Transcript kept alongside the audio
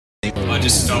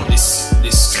just felt this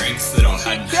strength that I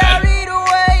hadn't had.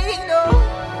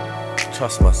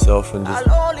 Trust myself and just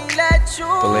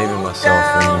believe in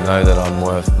myself and know that I'm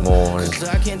worth more and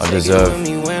I deserve to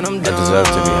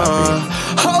be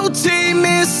happy. Whole team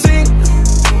missing.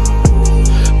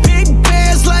 Big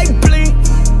bands like blink.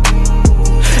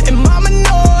 And mama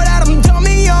know that I'm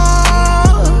dummy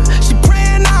young. She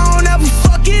praying I don't ever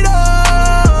fuck it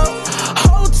up.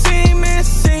 Whole team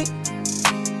missing.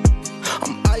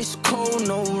 I'm ice cold,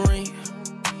 no rain.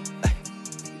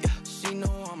 She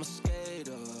know I'm a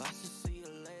skater. I should see her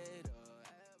later.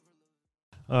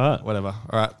 All right. Whatever.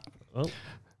 All right. Well,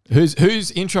 Who's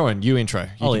introing? You intro. You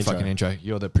I'll can intro. fucking intro.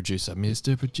 You're the producer,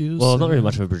 Mr. Producer. well, I'm not really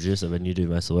much of a producer, but you do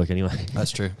most of the work anyway.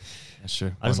 That's true. That's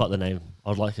true. I just like the name.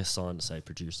 I'd like a sign to say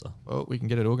producer. Well, we can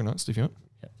get it organised if you want.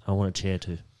 Yeah. I want a chair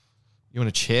too. You want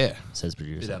a chair? It says Bit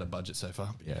producer. out of budget so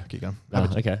far. But yeah, keep going. Oh,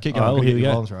 okay. Keep All going. right, well, We'll here we get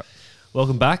your go. volumes right.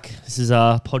 Welcome back. This is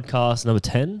podcast number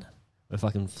 10. We're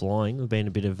fucking flying. We've been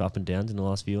a bit of up and downs in the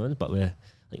last few ones, but I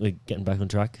think we're getting back on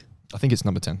track. I think it's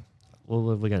number 10. Well,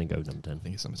 we're going to go with number 10. I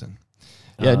think it's number 10.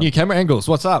 Yeah, new camera angles.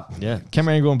 What's up? Yeah.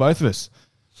 Camera angle on both of us.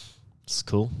 It's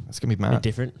cool. It's going to be A bit mad.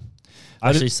 different.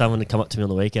 Actually, someone had come up to me on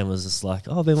the weekend was just like,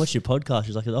 "Oh, I've been watching your podcast."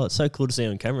 She's like, "Oh, it's so cool to see you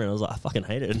on camera." And I was like, "I fucking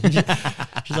hate it."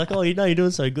 She's like, "Oh, you're doing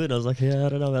so good." And I was like, "Yeah, I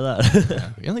don't know about that." Yeah,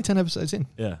 we're only 10 episodes in.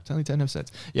 Yeah. It's only 10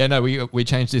 episodes. Yeah, no, we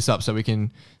changed this up so we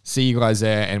can see you guys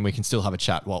there and we can still have a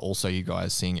chat while also you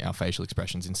guys seeing our facial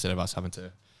expressions instead of us having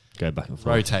to Go back and forth.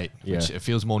 rotate, Yeah. which it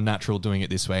feels more natural doing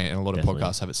it this way, and a lot of Definitely.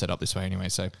 podcasts have it set up this way anyway.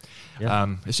 So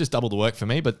Yeah. it's just double the work for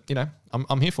me, but you know,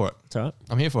 I'm here for it. It's all right.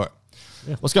 I'm here for it.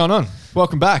 Yeah. What's going on?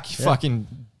 Welcome back. You Yeah. fucking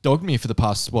dogged me for the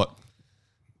past 3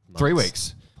 Months.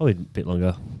 weeks. Probably a bit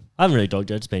longer. I haven't really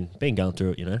dogged it. Just been going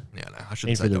through it, you know. Yeah, no, I Been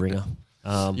shouldn't say through the dogged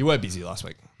ringer. it. You were busy last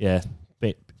week. Yeah,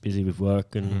 bit busy with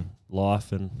work and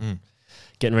life and Mm.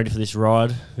 getting ready for this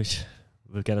ride, which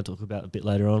we're going to talk about a bit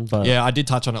later on. But Yeah, I did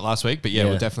touch on it last week, but yeah, Yeah.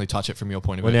 we'll definitely touch it from your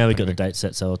point of well, view. now we've got the date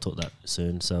set, so I'll talk that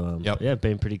soon. So Yep. yeah,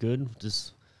 been pretty good.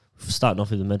 Just starting off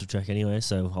with the mental track anyway,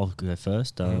 so I'll go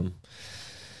first.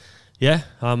 Yeah,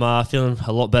 I'm feeling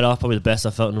a lot better. Probably the best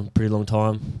I've felt in a pretty long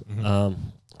time.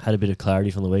 Had a bit of clarity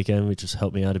from the weekend, which has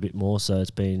helped me out a bit more. So it's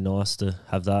been nice to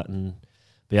have that and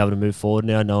be able to move forward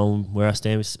now, knowing where I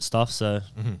stand with stuff. So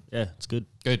yeah, it's good.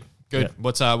 Good. Yeah.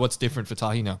 What's different for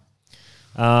Tahi now?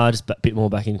 Just a bit more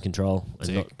back in control and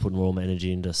Sick. not putting all my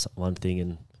energy into one thing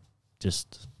and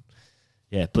just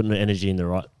putting the energy in the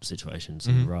right situations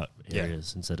and the right Yeah.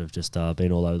 areas instead of just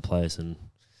being all over the place and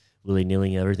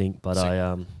willy-nilly everything. But Sick.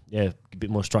 a bit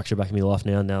more structure back in my life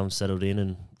now. Now I'm settled in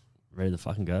and ready to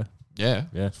fucking go. Yeah.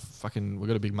 Yeah, Fucking, we've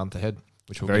got a big month ahead,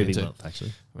 which we'll very get big into. month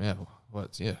actually. Yeah.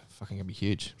 Fucking gonna be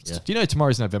huge. Yeah. Do you know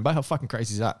tomorrow's November? How fucking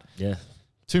crazy is that? Yeah,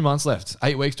 2 months left.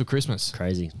 8 weeks till Christmas.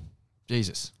 crazy.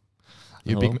 Jesus.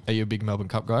 Oh. Are you a big Melbourne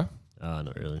Cup guy?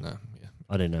 Not really. No. Yeah.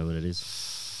 I don't know what it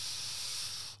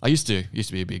is. I used to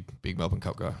be a big Melbourne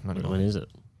Cup guy. Not anymore. When is it?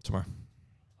 Tomorrow.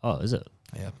 Oh, is it?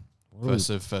 Yeah. What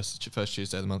are First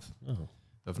Tuesday of the month we- oh.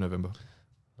 of November.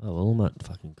 Oh, well, I might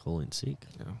fucking call in sick.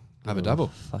 Yeah. Have a Oh, double.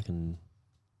 Fucking...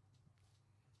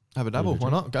 Have a double. Why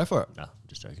not? Go for it. No, I'm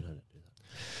just joking. I don't do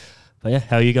that. But yeah,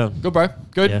 how are you going? Good, bro.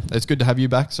 Good. Yeah. It's good to have you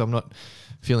back. So I'm not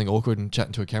feeling awkward and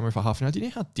chatting to a camera for half an hour. Do you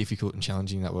know how difficult and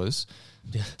challenging that was?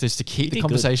 Yeah. Just to keep You the did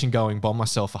conversation going by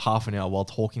myself for half an hour while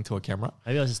talking to a camera.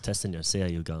 Maybe I was just testing you to see how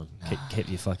you're going. Keep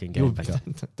your fucking You game back up.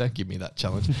 Don't give me that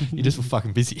challenge. You just were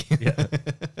fucking busy.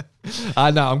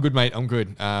 No, I'm good, mate. I'm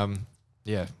good.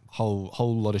 Yeah,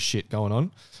 whole lot of shit going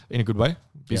on in a good way.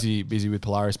 Busy with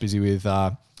Polaris. Busy with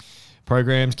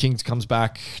programs. Kings comes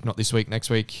back not this week, next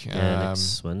week. Yeah,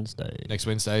 next Wednesday. Next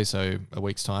Wednesday, so a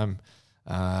week's time.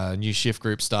 New shift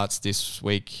group starts this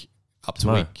week, up to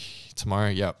Tomorrow. week tomorrow.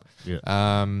 Yep.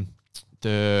 Yeah.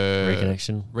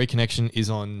 The reconnection is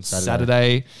on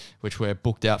Saturday, which we're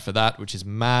booked out for that, which is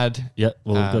mad. Yeah,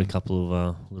 well, we've got a Um, couple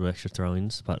of little extra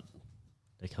throw-ins, but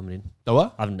they're coming in. The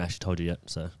what? I haven't actually told you yet,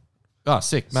 so Oh,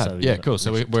 sick, mad. So we Yeah, got cool.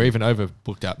 So next we're even over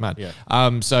booked out, mad.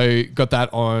 Yeah. So got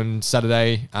that on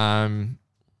Saturday.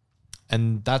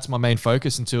 And that's my main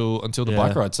focus until the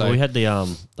bike ride. So well, we had the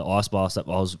ice blast that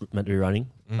I was meant to be running.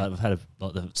 We've had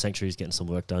the sanctuary's getting some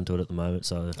work done to it at the moment.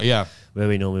 So yeah, where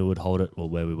we normally would hold it, or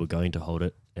where we were going to hold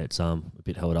it, it's a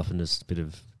bit held up and there's a bit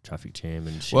of traffic jam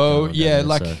and shit. well, going on yeah, down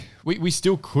like there, so. we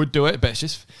still could do it, but it's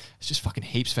just fucking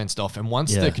heaps fenced off. And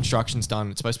once Yeah. the construction's done,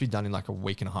 it's supposed to be done in like a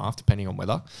week and a half, depending on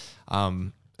weather.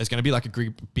 There's going to be like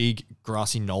a big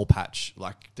grassy knoll patch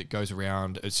like that goes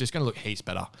around. It's just going to look heaps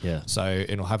better. Yeah. So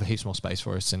it'll have a heaps more space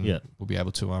for us, and Yeah. we'll be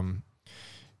able to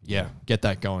get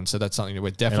that going. So that's something that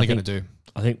we're definitely going to do.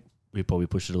 I think we probably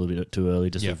pushed it a little bit too early,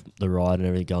 just with the ride and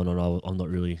everything going on. I'm not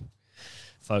really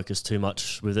focused too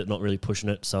much with it, not really pushing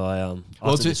it. So I Well,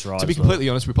 after this ride to be as well- completely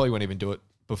honest, we probably won't even do it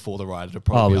before the ride. It'll Oh,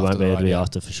 probably we be won't after be the able to ride, be yeah.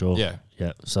 after for sure. Yeah.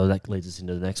 Yeah. So that leads us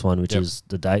into the next one, which Yep. is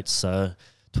the dates. So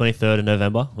 23rd of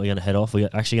November, we're going to head off. We're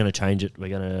actually going to change it. We're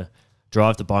going to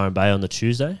drive to Byron Bay on the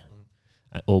Tuesday,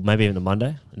 or maybe even the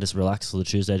Monday, and just relax till the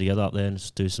Tuesday together up there and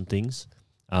just do some things.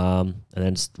 And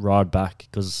then just ride back,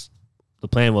 because the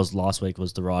plan was last week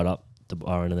was to ride up to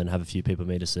Byron and then have a few people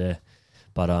meet us there.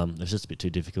 But it's just a bit too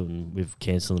difficult, and we've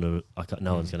cancelled it.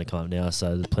 No one's going to come up now.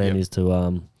 So the plan is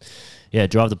to,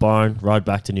 drive to Byron, ride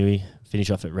back to Newey, finish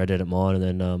off at Red Dead at mine,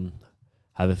 and then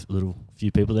have a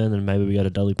few people there, and then maybe we go to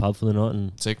Dudley Pub for the night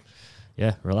and Sick.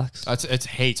 relax. It's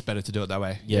heaps better to do it that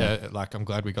way. Yeah. Like I'm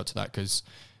glad we got to that, because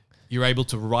you're able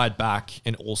to ride back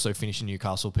and also finish in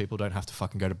Newcastle. People don't have to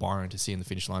fucking go to Byron to see in the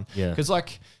finish line. Yeah. Because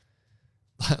like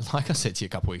I said to you a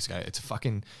couple weeks ago, it's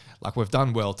fucking like we've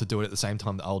done well to do it at the same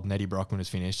time the old Nettie Brockman has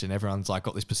finished, and everyone's like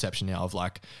got this perception now of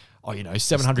like,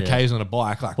 700 Ks on a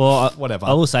bike, like whatever.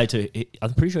 I will say too,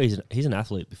 I'm pretty sure he's an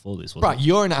athlete before this, wasn't Right, he?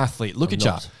 you're an athlete. Look I'm at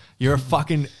you. not. You're a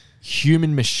fucking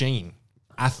human machine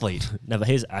athlete. No, but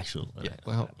he's actual. Yeah,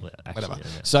 well, actually, whatever.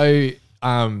 yeah. So,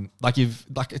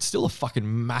 it's still a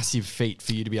fucking massive feat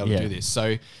for you to be able to Yeah. do this. So,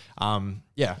 It's having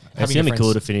gonna your be cool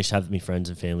friends- to finish, have my friends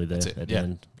and family there That's it, at yeah. the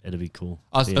end. It'll be cool.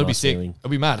 It'll be nice sick. feeling. It'll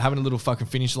be mad. Having a little fucking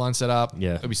finish line set up.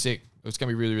 Yeah. It'll be sick. It's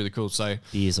gonna be really, really cool. So,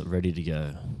 Beers ready to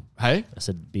go. hey, I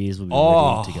said beers will be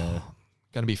Oh. ready to go.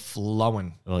 gonna be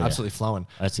flowing. Oh, yeah. Absolutely flowing.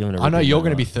 That's gonna I know rip you're that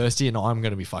gonna be night. thirsty, and I'm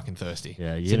gonna be fucking thirsty.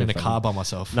 Yeah, you're sitting in gonna a car fucking- by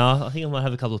myself. No, I think I might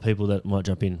have a couple of people that might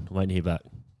jump in. I'm waiting to hear back.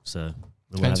 So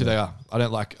Depends who they are. I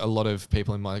don't like a lot of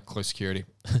people in my close security.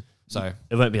 So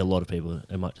It won't be a lot of people.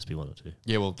 It might just be one or two.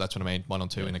 yeah, well, that's what I mean. 1 or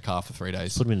 2 in a car for 3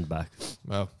 days. Put them in the back.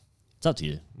 Well, It's up to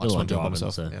you. I just want to do it by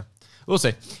myself. Yeah, we'll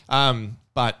see.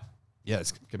 But yeah,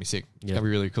 it's gonna be sick. It's Yeah. gonna be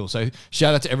really cool. So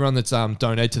shout out to everyone that's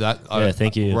donated to that. Yeah,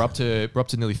 thank you. We're up to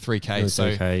nearly 3K. Nearly So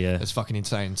 3K, yeah. it's fucking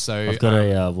insane. So I've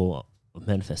got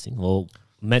manifesting. Well,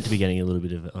 meant to be getting a little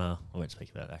bit of it. I won't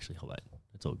speak about it actually. Hold wait.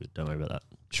 It's all good. Don't worry about that.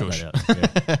 Cut Shush. that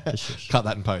out. Yeah. Just shush. cut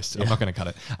that in post. I'm Yeah. not going to cut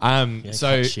it. Yeah,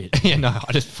 So cut shit. yeah, no,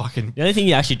 I just fucking The only thing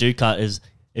you actually do cut is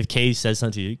if Keys says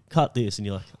something to you, cut this, and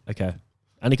you're like, okay.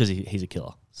 Only because he's a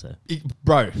killer. So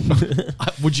bro.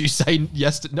 Would you say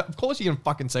yes? No, of course you can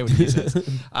fucking say what he says.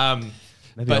 maybe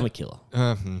But- I'm a killer.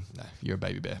 No, you're a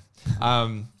baby bear.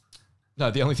 No,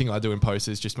 the only thing I do in post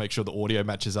is just make sure the audio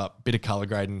matches up, bit of color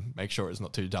grading, make sure it's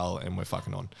not too dull, and we're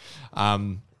fucking on.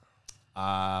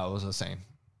 What was I saying?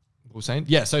 What was I saying?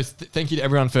 Yeah, so thank you to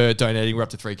everyone for donating. We're up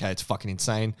to 3K. It's fucking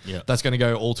insane. Yeah. That's going to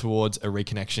go all towards a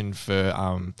reconnection for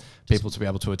people to be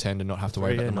able to attend and not have to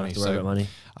worry about the Not money. have to worry about money.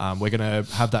 We're going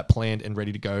to have that planned and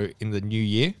ready to go in the new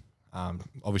year.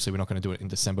 Obviously, we're not going to do it in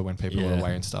December when people are Yeah.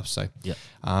 away and stuff. So, Yeah.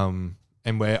 and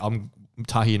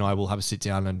Tahi and I will have a sit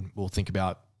down and we'll think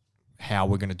about how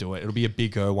we're going to do it. It'll be a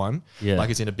bigger one, Yeah. like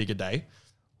it's in a bigger day.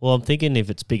 Well, I'm thinking if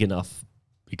it's big enough,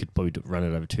 you could probably run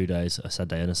it over 2 days, a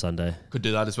Saturday and a Sunday. Could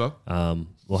do that as well.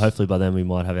 Well, hopefully by then we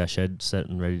might have our shed set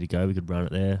and ready to go. We could run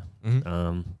it there.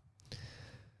 Mhm.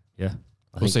 Yeah.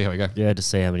 We'll see how we go. Yeah, to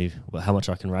see how much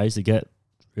I can raise to get,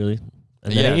 really.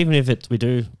 And Yeah. then even if we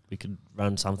could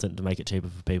run something to make it cheaper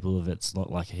for people. If it's not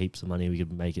like heaps of money, we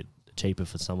could make it cheaper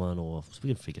for someone, or we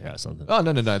could figure out something. Oh,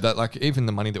 no. That like even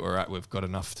the money that we're at, we've got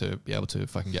enough to be able to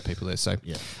fucking get people there. So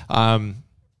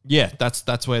Yeah.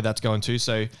 that's where that's going to.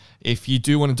 So if you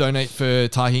do want to donate for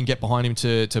Tahi and get behind him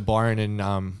to Byron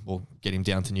and we'll get him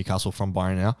down to Newcastle from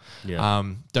Byron now. Yeah.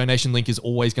 Donation link is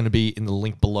always going to be in the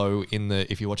link below.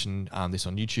 If you're watching this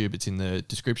on YouTube, it's in the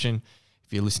description.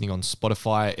 If you're listening on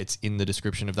Spotify, it's in the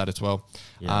description of that as well.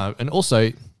 Yeah. And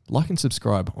also like and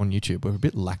subscribe on YouTube. We're a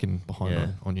bit lacking behind Yeah.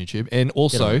 on YouTube. And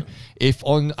also, Get on. if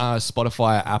on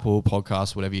Spotify, Apple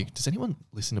Podcasts, whatever, does anyone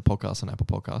listen to podcasts on Apple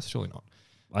Podcasts? Surely not.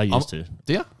 I used to.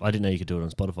 Do you? I didn't know you could do it on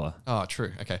Spotify. Oh,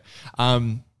 true. Okay.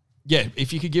 Yeah,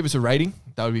 if you could give us a rating,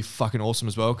 that would be fucking awesome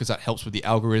as well, because that helps with the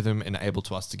algorithm and able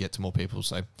to us to get to more people.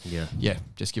 So Yeah.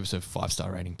 just give us a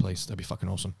 5-star rating, please. That'd be fucking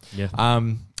awesome. Yeah.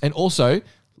 And also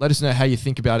let us know how you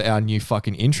think about our new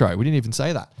fucking intro. We didn't even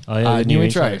say that. Oh, yeah, the new new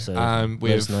intro. intro, so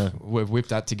let us know. We've whipped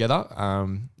that together.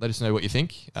 Let us know what you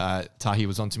think. Tahi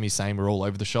was on to me saying we're all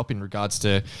over the shop in regards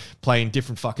to playing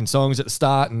different fucking songs at the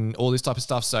start and all this type of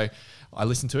stuff. So I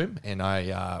listened to him and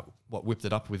I whipped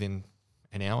it up within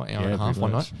an hour and a half pretty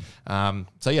one much. night.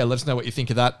 So yeah, let us know what you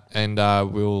think of that, and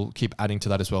we'll keep adding to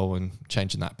that as well and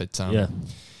changing that. But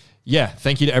yeah,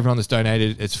 thank you to everyone that's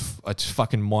donated. It's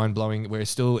fucking mind blowing. We're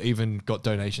still even got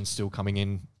donations still coming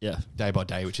in Yeah. day by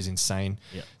day, which is insane.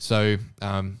 Yeah. So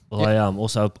Well, yeah.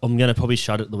 I'm gonna probably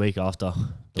shut it the week after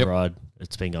the Yep. ride.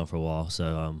 It's been going for a while,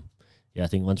 so I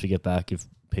think once we get back, if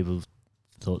people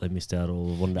thought they missed out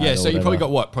or wanted to Yeah, add so or you probably whatever.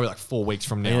 got what? Probably like 4 weeks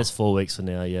from I now. think it's 4 weeks from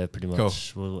now. Yeah, pretty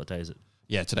much. Cool. Well, what day is it?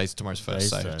 Yeah, tomorrow's first,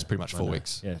 so it's pretty much 4 Monday.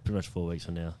 weeks. Yeah, pretty much 4 weeks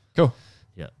from now. Cool.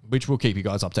 Yeah. Which we'll keep you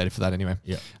guys updated for that anyway.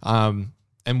 Yeah.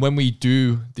 And when we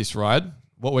do this ride,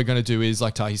 what we're going to do is,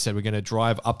 like Tahi said, we're going to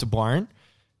drive up to Byron,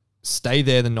 stay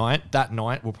there the night. That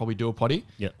night, we'll probably do a potty.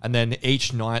 Yeah. And then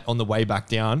each night on the way back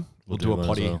down, we'll do a one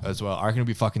potty as well. I reckon it'll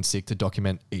be fucking sick to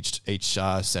document each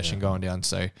session going down.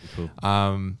 So, Cool.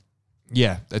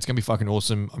 yeah, it's going to be fucking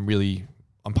awesome.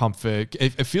 I'm pumped for it.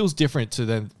 It feels different to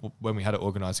then when we had it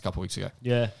organized a couple of weeks ago.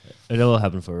 Yeah, it all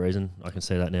happened for a reason. I can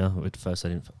see that now. At first, I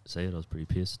didn't see it. I was pretty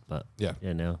pissed, but Yeah.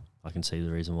 now I can see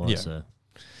the reason why. Yeah. So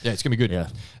Yeah, it's gonna be good. Yeah.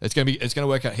 It's gonna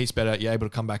work out heaps better. You're able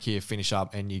to come back here, finish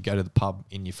up, and you go to the pub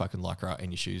in your fucking lycra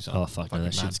and your shoes. oh fuck no,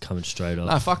 that shit's coming straight off.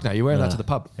 No, fuck no, you're wearing that Nah, to the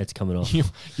pub. It's coming off.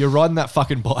 You're riding that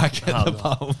fucking bike at Oh, the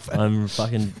pub. I'm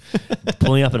fucking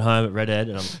pulling up at home at Red Ed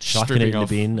and I'm chucking Stripping it in the off.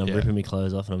 bin. I'm Yeah. ripping my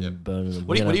clothes off and I'm Yep. burning them.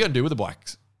 What are you gonna do with the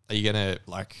bikes? Are you gonna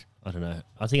like? I don't know.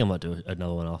 I think I might do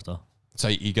another one after. So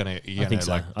you're gonna I think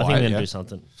so. like I think buy I'm it, gonna yeah? do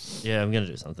something. Yeah, I'm gonna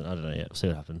do something. I don't know yet. We'll see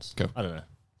what happens. Cool. I don't know.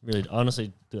 Really,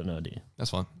 honestly, got no idea. That's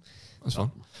fine. That's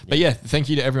fine. But yeah, thank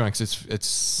you to everyone because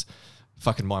it's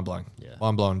fucking mind blowing. Yeah.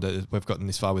 Mind blowing that we've gotten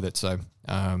this far with it. So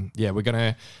yeah, we're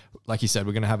gonna, like you said,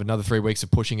 we're gonna have another 3 weeks of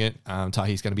pushing it.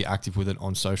 Tahi's gonna be active with it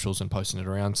on socials and posting it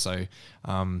around. So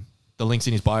the link's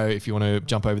in his bio if you want to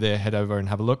jump over there, head over and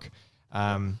have a look.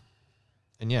 And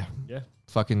yeah, Yeah.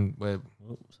 fucking Oh,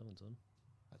 someone's on.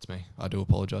 that's me. I do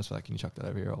apologize for that. Can you chuck that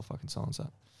over here? I'll fucking silence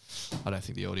that. I don't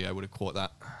think the audio would have caught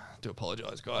that. Do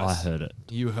apologize, guys. I heard it.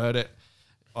 You heard it.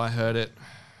 I heard it.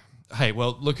 Hey,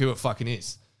 well, look who it fucking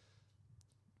is.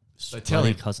 So tell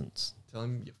Bloody him. cousins. Tell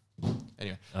him.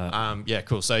 Anyway, Alright. yeah,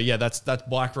 cool. So yeah, that's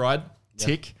bike ride.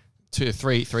 Tick.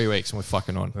 3 weeks and we're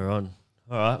fucking on. We're on.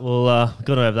 All right. Well,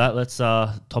 got over that. Let's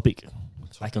topic.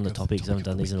 Back on the topics. I haven't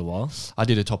done these in a while. I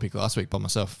did a topic last week by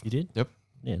myself. You did? Yep.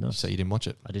 Yeah, You nice. say you didn't watch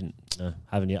it. I didn't. No,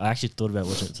 haven't yet. I actually thought about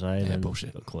watching it today and Yeah, then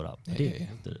bullshit. got caught up. I Yeah, did. yeah,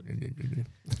 Did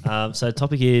it. So the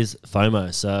topic is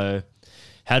FOMO. So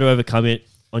how to overcome it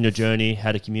on your journey,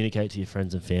 how to communicate to your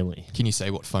friends and family. Can you say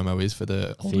what FOMO is for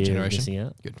the older Fear of generation? missing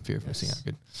out. Good. Fear of missing Yes. out.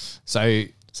 Good. So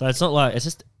So it's not like, it's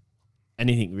just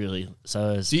anything really.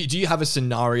 So it's, do you have a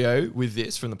scenario with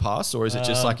this from the past, or is it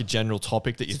just like a general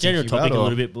topic that you're it's a general thinking topic about, a or-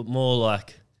 little bit, but more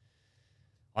like,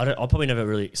 I probably never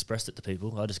really expressed it to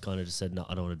people. I just kind of just said, no,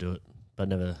 I don't want to do it. But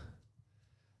never.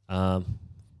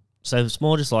 So it's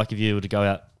more just like if you were to go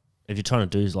out, if you're trying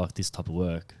to do like this type of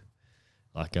work,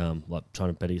 like trying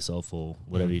to better yourself or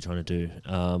whatever you're trying to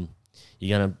do,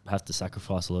 you're gonna have to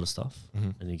sacrifice a lot of stuff,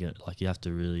 and you have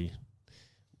to really,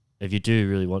 if you do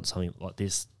really want something like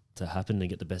this to happen and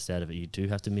get the best out of it, you do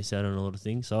have to miss out on a lot of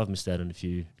things. So I've missed out on a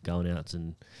few going outs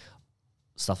and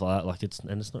stuff like that. Like it's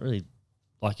not really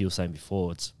like you were saying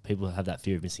before. It's people have that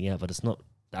fear of missing out, but it's not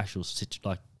the actual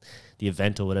like the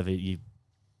event or whatever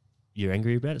you're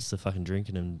angry about. It's the fucking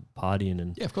drinking and partying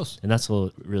and Yeah, of course. and that's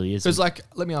what it really is. Because, like,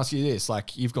 let me ask you this: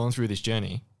 like, you've gone through this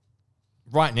journey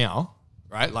right now,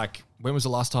 right? Like, when was the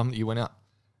last time that you went out?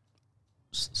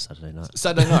 Saturday night.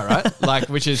 Saturday night, right? Like,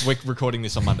 which is we're recording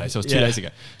this on Monday, so it's 2 Yeah. days ago.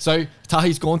 So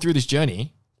Tahi's gone through this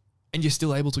journey, and you're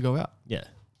still able to go out. Yeah,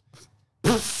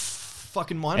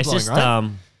 Fucking mind it's blowing, just right?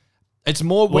 It's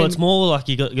more well, when it's more like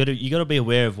you got to be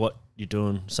aware of what you're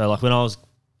doing. So like when I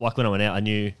went out, I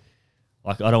knew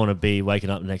like I don't want to be waking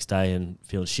up the next day and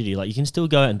feeling shitty. Like you can still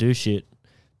go out and do shit,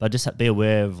 but just be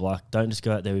aware of like don't just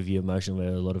go out there with your emotion where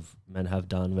a lot of men have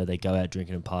done, where they go out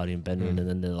drinking and partying and bending, and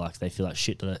then they feel like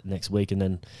shit the next week, and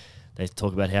then they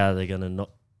talk about how they're gonna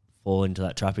not fall into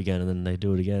that trap again, and then they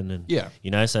do it again, and Yeah.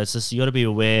 So it's just you got to be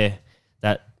aware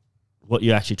that what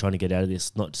you're actually trying to get out of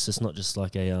this, not just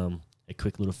like a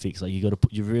quick little fix. Like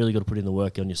you really got to put in the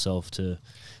work on yourself to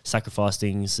sacrifice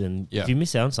things, and Yeah. if you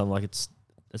miss out on something, like it's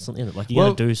not in it. Like you're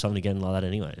Well- gonna do something again like that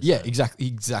anyway. Yeah, so.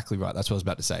 exactly right. That's what I was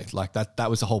about to say. Like that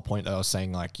was the whole point that I was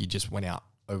saying. Like you just went out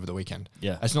over the weekend.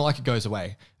 Yeah. It's not like it goes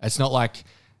away. It's not like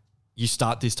you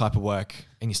start this type of work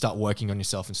and you start working on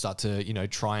yourself and start to,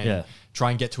 try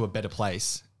and get to a better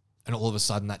place, and all of a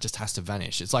sudden that just has to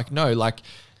vanish. It's like, no, like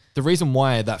the reason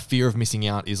why that fear of missing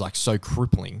out is like so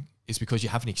crippling is because you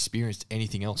haven't experienced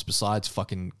anything else besides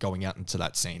fucking going out into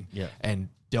that scene Yeah. and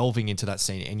delving into that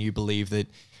scene. And you believe that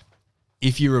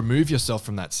if you remove yourself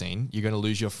from that scene, you're going to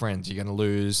lose your friends. You're going to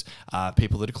lose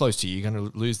people that are close to you. You're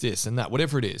going to lose this and that,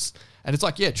 whatever it is. And it's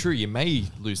like, yeah, true, you may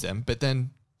lose them, but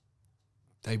then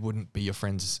they wouldn't be your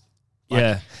friends. Like,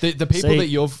 Yeah. the people See-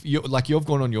 that you've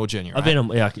gone on your journey, right? I've been on,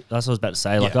 that's what I was about to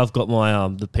say. Like Yeah. I've got my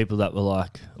the people that were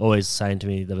like always saying to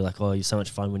me, they'll be like, "Oh, you're so much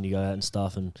fun when you go out and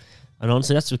stuff," and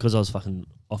honestly, that's because I was fucking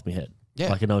off my head. Yeah.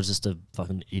 Like, and I was just a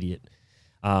fucking idiot.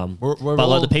 We're but all-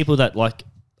 like the people that like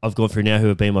I've gone through now who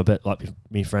have been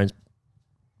me friends,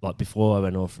 like before I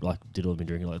went off, like did all my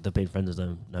drinking, like they've been friends with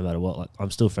them no matter what. Like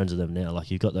I'm still friends with them now.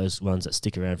 Like you've got those ones that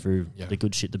stick around through the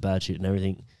good shit, the bad shit, and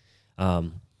everything. But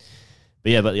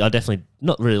I definitely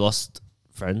not really lost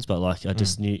friends, but like I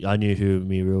just knew who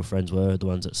my real friends were, the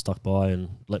ones that stuck by and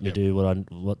let me do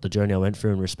what the journey I went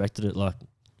through and respected it. Like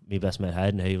my best mate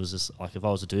Hayden, he was just like, if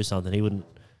I was to do something, he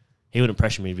wouldn't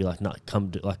pressure me to be like, no, come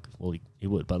do, like, well he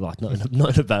would, but like not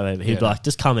in a bad way. But he'd be like,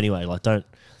 just come anyway, like don't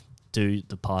do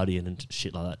the partying and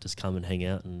shit like that. Just come and hang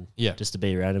out and just to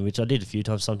be around him, which I did a few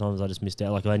times. Sometimes I just missed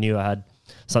out. Like if I knew I had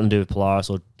something to do with Polaris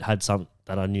or had something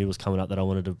that I knew was coming up that I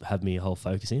wanted to have me whole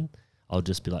focus in, I'll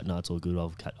just be like, no, it's all good.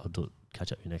 I'll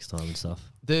catch up with you next time and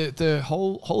stuff. The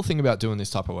whole thing about doing this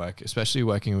type of work, especially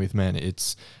working with men,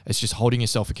 it's just holding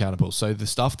yourself accountable. So the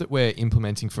stuff that we're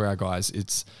implementing for our guys,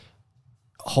 it's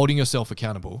holding yourself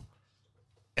accountable.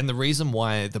 And the reason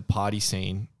why the party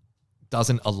scene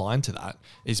doesn't align to that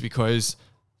is because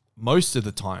most of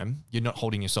the time you're not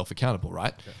holding yourself accountable,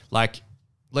 right? Okay. Like,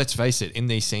 let's face it, in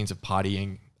these scenes of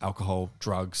partying, alcohol,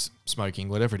 drugs, smoking,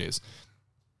 whatever it is,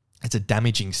 it's a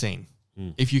damaging scene.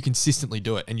 If you consistently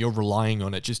do it and you're relying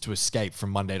on it just to escape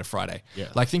from Monday to Friday. Yeah.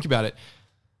 Like, think about it.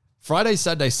 Fridays,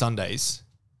 Saturdays, Sundays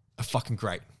are fucking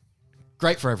great.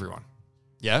 Great for everyone.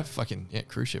 Yeah,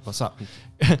 cruise ship, what's up?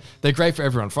 They're great for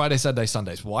everyone. Friday, Saturday,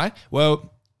 Sundays. Why?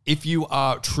 Well, if you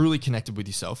are truly connected with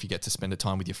yourself, you get to spend a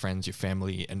time with your friends, your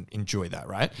family, and enjoy that,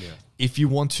 right? Yeah. If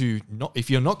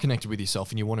you're not connected with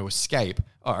yourself and you want to escape,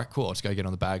 all right, cool, let's go get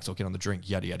on the bags, I'll get on the drink,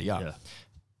 yada, yada, yada. Yeah.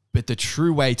 But the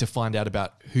true way to find out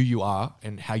about who you are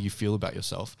and how you feel about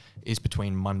yourself is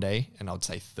between Monday and I would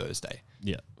say Thursday.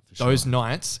 Yeah. Those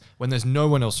nights when there's no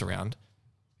one else around,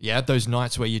 those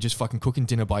nights where you're just fucking cooking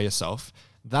dinner by yourself,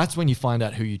 that's when you find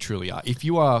out who you truly are. If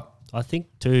you are... I think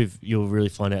too, you'll really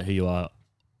find out who you are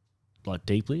like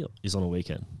deeply is on a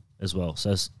weekend as well.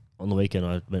 So on the weekend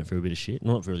I went through a bit of shit.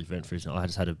 Not really went through, I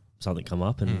just had something come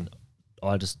up and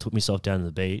I just took myself down to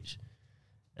the beach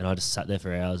and I just sat there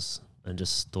for hours and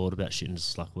just thought about shit and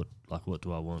just what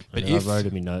do I want? And I wrote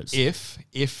in my notes.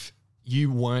 If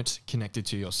you weren't connected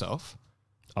to yourself,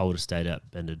 I would have stayed out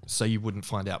bended. So you wouldn't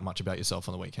find out much about yourself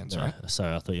on the weekends, right?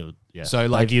 Sorry, I thought you would. Yeah. So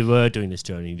like if you were doing this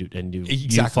journey and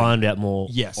you find out more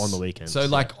on the weekends. So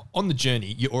like on the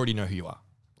journey, you already know who you are.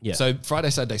 Yeah. So Friday,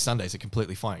 Saturday, Sundays are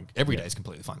completely fine. Every day is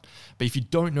completely fine. But if you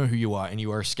don't know who you are and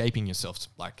you are escaping yourself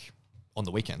like on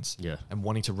the weekends and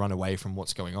wanting to run away from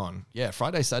what's going on,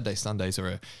 Friday, Saturday, Sundays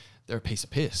they're a piece of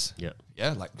piss. Yeah.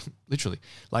 Yeah, like literally.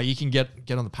 Like you can get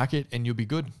on the packet and you'll be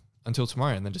good until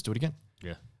tomorrow and then just do it again.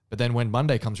 Yeah. But then when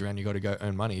Monday comes around, you got to go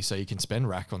earn money so you can spend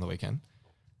rack on the weekend.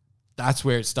 That's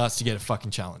where it starts to get a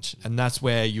fucking challenge. And that's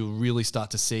where you'll really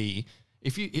start to see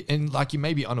you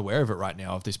may be unaware of it right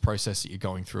now, of this process that you're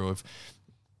going through of,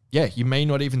 you may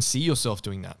not even see yourself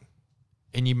doing that.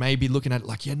 And you may be looking at it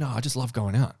like, I just love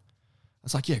going out.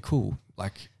 It's like, cool.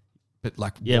 Like, but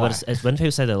like, why? But it's when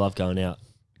people say they love going out,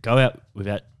 go out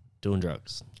without doing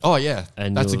drugs. Oh yeah.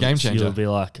 And that's a game changer. You'll be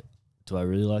like, do I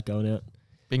really like going out?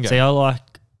 Bingo. See, I like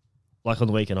on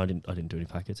the weekend, I didn't do any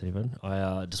packets even.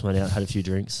 I just went out, had a few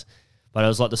drinks. But it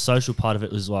was like the social part of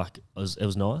it was like, it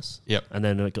was nice. Yep. And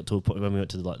then it got to a point when we went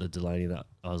to the Delaney that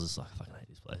I was just like, I fucking hate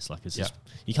this place. Like it's just,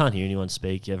 you can't hear anyone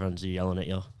speak. Everyone's yelling at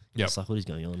you. Yeah. It's like, what is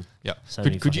going on? Yeah. So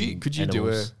could you do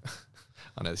animals.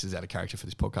 I know this is out of character for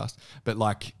this podcast, but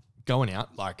like going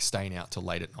out, like staying out till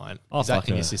late at night, is that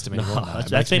in your system anymore? No,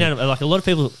 that's been like a lot of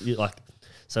people like.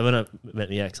 So when I met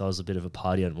my ex, I was a bit of a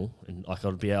party animal, and like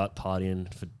I'd be out partying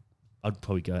I'd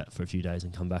probably go out for a few days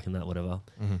and come back and that whatever.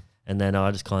 Mm-hmm. And then I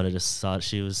just kind of just started.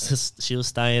 She was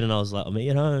staying, and I was like, "I'll meet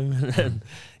you at home." And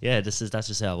that's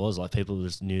just how it was. Like people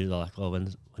just knew, like, "Oh, when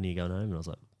are you going home?" And I was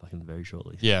like, "Fucking very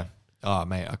shortly." Yeah. Oh,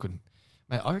 mate, I couldn't.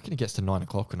 Mate, I reckon it gets to 9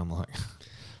 o'clock, and I'm like,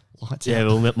 lights out.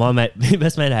 Well, my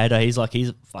best mate Ada, he's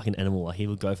a fucking animal. Like he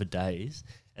would go for days.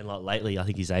 And like lately, I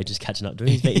think his age is catching up to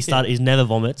him. He's never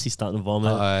vomits. He's starting to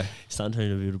vomit. He's starting to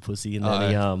turn into a bit of pussy. And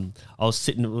then we were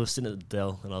sitting at the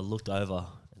Dell, and I looked over,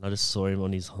 and I just saw him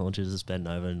on his haunches, just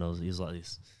bending over, and he was like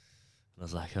this. And I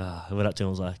was like, I went up to him, I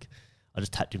was like, I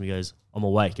just tapped him. He goes, "I'm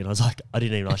awake," and I was like, I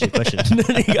didn't even ask you a question. And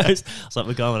then he goes, I was like,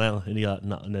 "We're going out," and he like,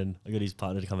 "No." And then I got his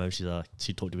partner to come over.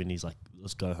 She talked to me, and he's like,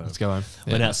 "Let's go home." Let's go home.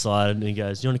 Went outside, and he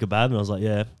goes, "You want a kebab?" And I was like,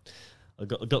 "Yeah." I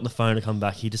got on the phone to come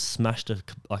back. He just smashed a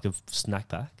snack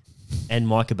pack and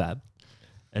my kebab,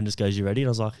 and just goes, "You ready?" And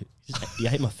I was like, "You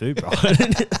hate my food, bro."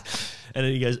 And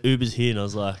then he goes, "Uber's here," and I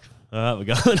was like, "All right,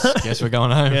 we're going." Guess we're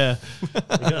going home. Yeah,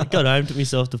 I got home, took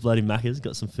myself to bloody Macca's,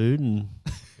 got some food, and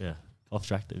off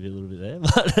track a little bit there,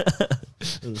 but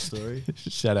little story.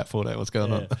 Shout out Fortnite, what's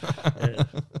going on? Yeah.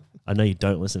 I know you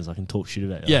don't listen, so I can talk shit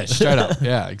about you. Yeah, straight up.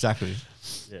 Yeah, exactly.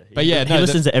 Yeah. But yeah, he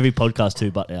listens to every podcast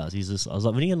too, but ours. I was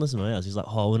like, when are you gonna listen to ours? He's like,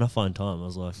 oh, when I find time. I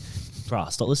was like, bruh,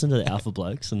 stop listening to the Alpha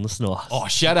Blokes and listen to us. Oh,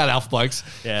 shout out Alpha Blokes.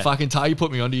 Yeah. Fucking Tahi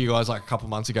put me onto you guys like a couple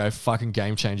months ago. Fucking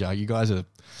game changer. You guys are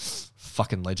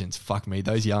fucking legends. Fuck me.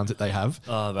 Those yarns that they have.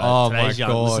 Oh, bro, oh today's my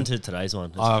yarn. God. Listen to today's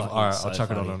one. It's All fucking right, so I'll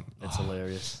chuck it funny. on. It's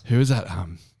hilarious. Who is that?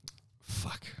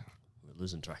 Fuck. We're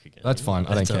losing track again. That's fine.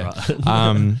 I don't That's care.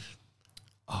 alright.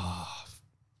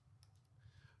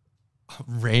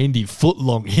 Randy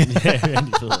Footlong. Yeah,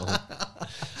 Randy Footlong.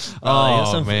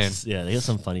 Oh, man. Yeah, they got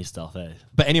some funny stuff, eh?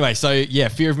 But anyway, so yeah,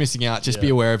 fear of missing out. Just be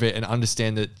aware of it and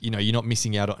understand that you're not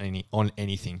missing out on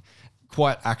anything.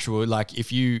 Quite actual. Like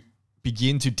if you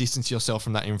begin to distance yourself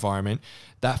from that environment,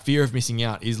 that fear of missing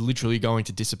out is literally going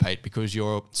to dissipate because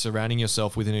you're surrounding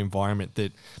yourself with an environment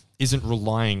that isn't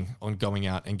relying on going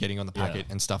out and getting on the packet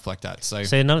and stuff like that. So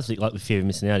another thing, like with fear of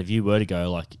missing out, if you were to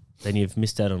go, like, then you've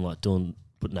missed out on like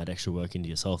putting that extra work into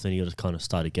yourself. Then you got to kind of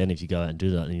start again if you go out and do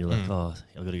that, and you're like, oh,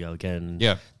 I've got to go again. And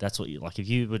yeah, that's what you like. If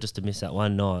you were just to miss out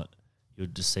one night, you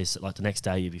would just say like the next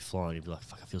day you'd be flying. You'd be like,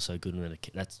 fuck, I feel so good, and then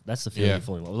that's the feeling you're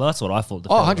falling in love. Well, that's what I thought. The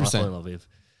 100%. I fall in love with.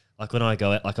 Like when I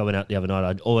go out, like I went out the other night,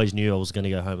 I always knew I was going to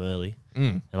go home early,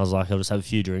 and I was like, I'll just have a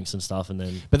few drinks and stuff, and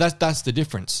then. But that's the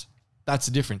difference. That's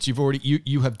the difference. You've already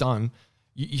you have done.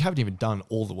 You haven't even done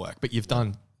all the work, but you've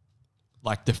done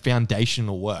like the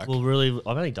foundational work. Well, really,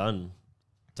 I've only done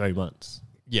 3 months.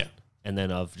 Yeah. And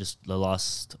then I've just the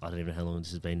last, I don't even know how long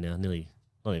this has been now, nearly,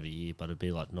 not even a year, but it'd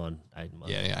be like 8 months.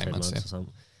 Yeah, 8 months or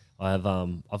something. I have,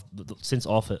 I've since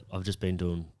off it, I've just been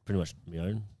doing pretty much my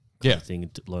own kind of thing,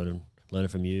 learning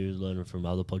from you, learning from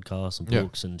other podcasts and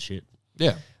books and shit.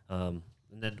 Yeah. And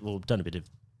then we've done a bit of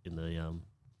in the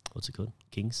what's it called,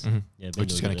 Kings. Mm-hmm. Yeah, we're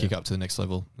just going to kick up to the next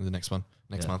level, the next one,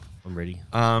 next month. I'm ready.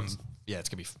 Yeah, it's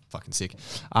gonna be fucking sick.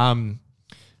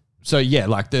 So yeah,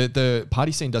 like the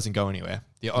party scene doesn't go anywhere.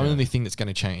 The only thing that's going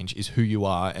to change is who you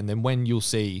are, and then when you'll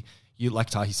see you, like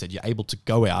Tahi said, you're able to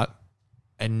go out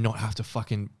and not have to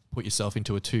fucking put yourself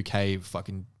into a 2K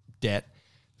fucking debt,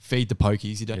 feed the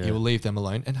pokies. You'll leave them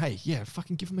alone, and hey,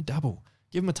 fucking give them a dabble,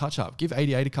 give them a touch up, give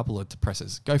 88 a couple of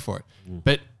depressors, go for it.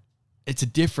 But it's a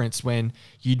difference when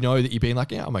you know that you're being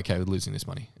like, yeah, I'm okay with losing this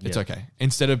money. It's okay.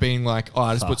 Instead of being like, oh,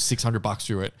 I just put $600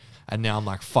 through it, and now I'm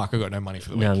like, fuck, I got no money for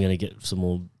the week. Now I'm going to get some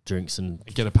more drinks and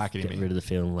get a packet get in me. rid of the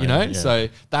feeling later. So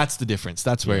that's the difference.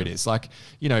 That's where it is. Like,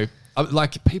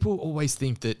 like people always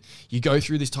think that you go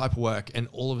through this type of work and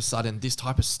all of a sudden this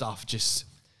type of stuff just,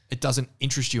 it doesn't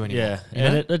interest you anymore.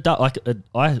 Yeah. And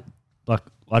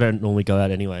I don't normally go out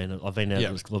anyway, and I've been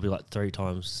out probably like 3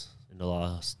 times in the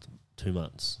last 2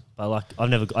 months. But like I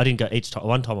didn't go each time.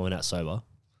 One time I went out sober,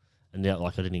 and I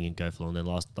didn't even go for long. Then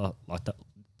that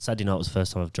Saturday night was the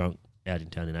first time I've drunk out in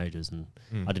town in ages, and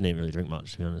I didn't even really drink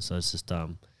much, to be honest. So it's just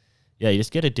you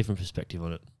just get a different perspective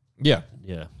on it. Yeah.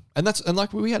 Yeah. And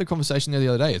like we had a conversation there the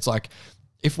other day. It's like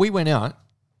if we went out,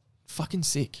 fucking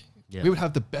sick. Yeah. We would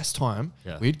have the best time.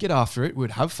 Yeah. We'd get after it.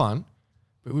 We'd have fun,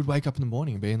 but we'd wake up in the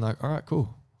morning and being like, all right,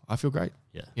 cool. I feel great.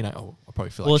 Yeah. I'll probably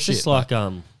feel well, like it's shit. Just like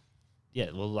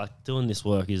like doing this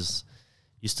work is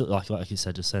you still like you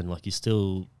said just then, like you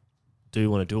still do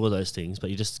want to do all those things, but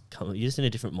you're just in a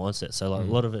different mindset. So like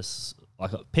a lot of us,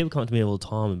 like people come to me all the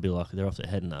time and be like they're off their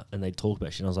head and that, and they talk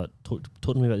about shit. And I was like, talk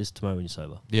to me about this tomorrow when you're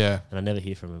sober. Yeah. And I never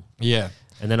hear from them. Yeah.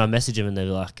 And then I message them and they're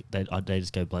like, they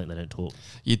just go blank. They don't talk.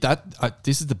 Yeah,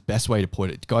 this is the best way to put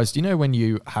it, guys. Do you know when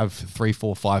you have 3,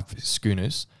 4, 5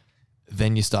 schooners,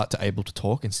 then you start to able to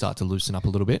talk and start to loosen up a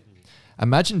little bit?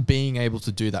 Imagine being able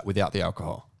to do that without the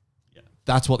alcohol. Yeah.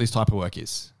 That's what this type of work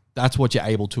is. That's what you're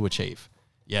able to achieve.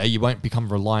 Yeah, you won't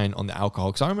become reliant on the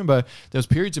alcohol. Because I remember there was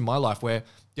periods in my life where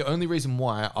the only reason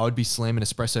why I would be slamming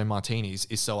espresso martinis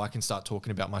is so I can start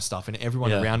talking about my stuff, and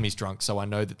everyone around me is drunk, so I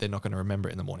know that they're not going to remember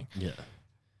it in the morning. Yeah.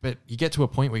 But you get to a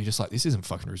point where you're just like, this isn't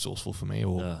fucking resourceful for me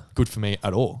or good for me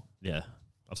at all. Yeah.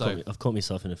 I've caught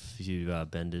myself in a few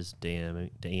benders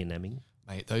DNMing.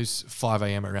 Mate, those 5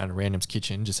 a.m. around a random's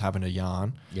kitchen, just having a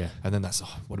yarn. Yeah. And then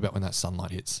what about when that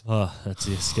sunlight hits? Oh, it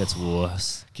gets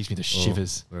worse. Gives me the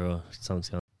shivers. Sun's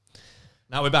coming.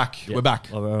 No, we're back. Yep. We're back.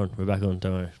 Oh, we're on. We're back on.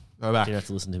 Don't worry. We're back. You don't have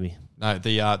to listen to me. No,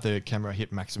 the camera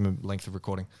hit maximum length of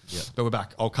recording. Yeah. But we're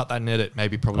back. I'll cut that and edit.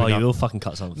 Probably Oh, not. you will fucking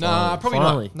cut something. Nah, probably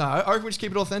not. No, I reckon we just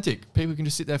keep it authentic. People can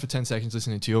just sit there for 10 seconds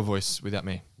listening to your voice without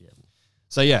me. Yeah.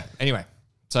 So yeah, anyway.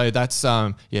 So that's,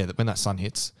 when that sun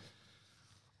hits.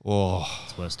 Oh.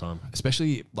 It's the worst time.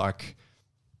 Especially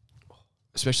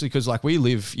because like we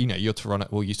live, you're Toronto,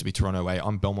 well, used to be Toronto way.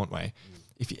 I'm Belmont way.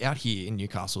 If you're out here in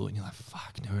Newcastle and you're like,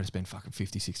 fuck, no, to spend fucking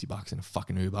 $50, $60 in a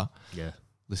fucking Uber. Yeah.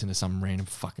 Listen to some random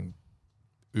fucking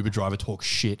Uber driver talk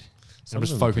shit. I'm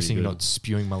just focusing on not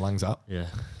spewing my lungs up. Yeah.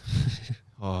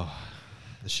 Oh,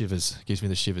 the shivers. Gives me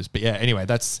the shivers. But yeah, anyway,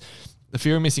 that's the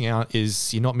fear of missing out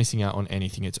is you're not missing out on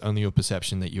anything. It's only your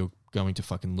perception that you're going to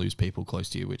fucking lose people close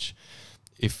to you, which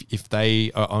if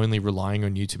they are only relying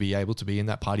on you to be able to be in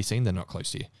that party scene, they're not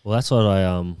close to you. Well, that's what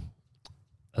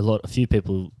a few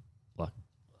people like.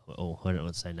 Oh, I don't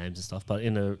want to say names and stuff, but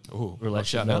in a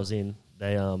relationship I was in,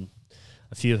 they a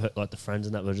few of like the friends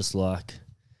and that were just like,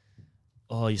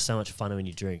 "Oh, you're so much funner when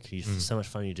you drink. You're so much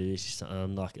fun when you do this."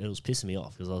 Like it was pissing me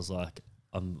off because I was like,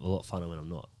 I'm a lot funner when I'm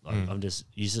not. Like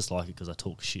you just like it because I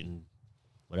talk shit and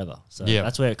whatever. So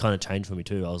that's where it kind of changed for me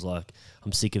too. I was like,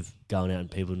 I'm sick of going out and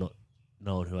people not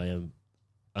knowing who I am,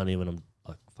 only when I'm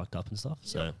like fucked up and stuff.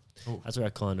 So that's where I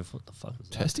kind of, what the fuck was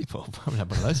that? Testy pop. I haven't had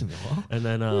one of those in a while. And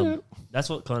then that's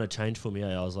what kind of changed for me.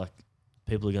 I was like,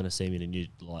 people are going to see me in a new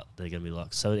light. They're going to be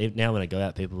like, so now when I go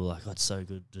out, people are like, oh, it's so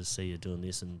good to see you doing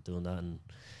this and doing that. And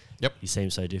you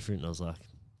seem so different. And I was like,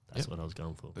 that's what I was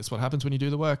going for. That's what happens when you do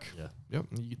the work. Yeah. Yep.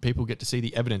 People get to see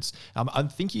the evidence. I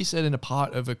think you said in a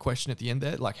part of a question at the end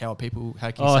there, like how can you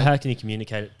how can you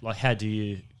communicate it? Like how do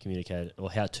you communicate it, or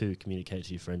how to communicate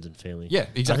to your friends and family? Yeah,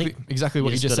 exactly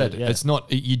what you just said. It's not,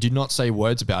 you do not say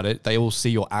words about it. They all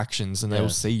see your actions and they will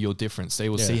see your difference. They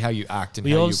will see how you act and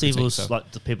how you present yourself.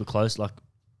 Like the people close, like,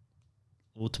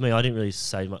 well, to me, I didn't really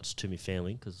say much to my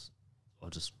family because I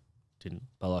just didn't.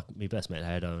 But like my best mate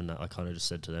Hado and I kind of just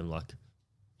said to them like,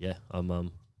 yeah,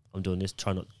 I'm doing this.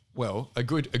 Try not. Well, a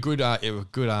good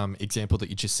example that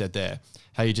you just said there.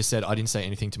 How you just said I didn't say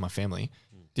anything to my family.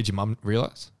 Did your mum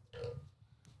realize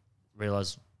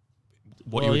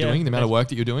what you were doing, the amount of work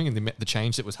that you're doing, and the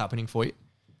change that was happening for you?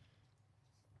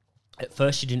 At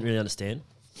first, she didn't really understand.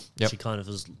 Yep. She kind of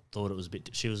thought it was a bit.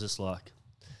 She was just like,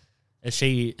 if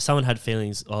someone had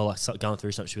feelings or like going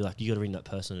through something, she'd be like, "You got to ring that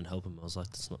person and help them." I was like,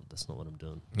 "That's not what I'm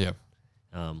doing." Yeah.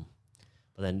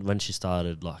 But then when she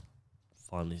started like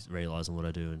finally realizing what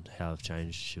I do and how I've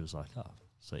changed, she was like, "Oh,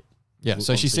 sweet." Yeah.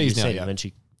 So she sees now. Yeah. And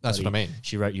then that's what I mean.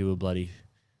 She wrote you a bloody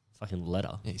fucking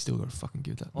letter. Yeah, you still got to fucking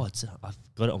give that. Oh, I've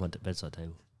got it on my bedside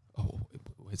table. Oh,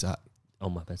 where's that?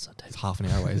 On my bedside table. It's half an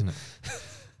hour away, isn't it?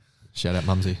 Shout out,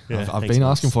 Mumsy. Yeah, I've been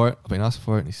asking for it.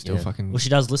 and he's still fucking. Well, she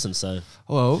does listen, so.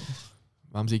 Well,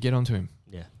 Mumsy, get onto him.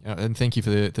 Yeah. And thank you for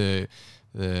the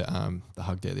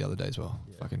hug there the other day as well.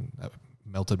 Yeah. Fucking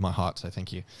melted my heart. So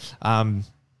thank you. But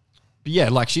yeah,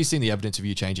 like she's seen the evidence of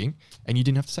you changing, and you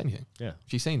didn't have to say anything. Yeah.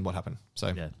 She's seen what happened. So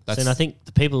yeah. And I think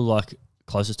the people like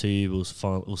closest to you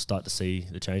will start to see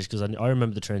the change, because I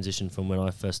remember the transition from when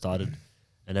I first started,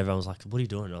 and everyone was like, "What are you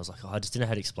doing?" And I was like, "Oh, I just didn't know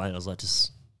how to explain it." I was like,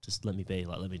 just let me be,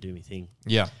 like, let me do my thing.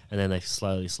 Yeah. And then they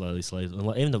slowly, and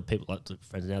like even the people like the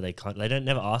friends now, they don't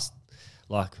never ask,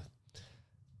 like,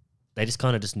 they just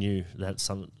kind of just knew that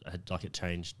something had, like, it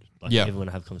changed. Like, even when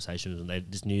I have conversations, and they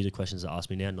just knew the questions that ask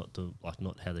me now,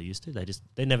 not how they used to.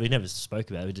 They never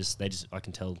spoke about it. I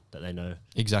can tell that they know.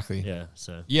 Exactly. Yeah.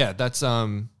 So yeah, that's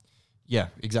yeah,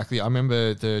 exactly. I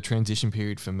remember the transition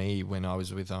period for me when I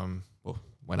was with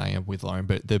when I am with Lauren,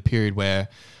 but the period where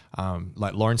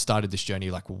like Lauren started this journey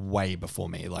like way before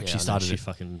me. Like she started she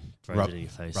fucking throws it in your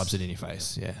face. Rubs it in your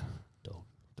face. Yeah.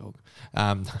 Dog.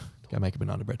 Go make a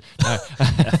banana bread. No.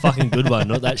 A fucking good one,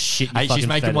 not that shit. Hey, she's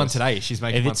making one today. If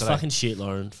it's fucking shit,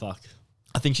 Lauren, fuck.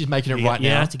 I think she's making it right now.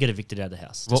 You have to get evicted out of the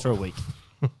house just for a week.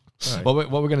 What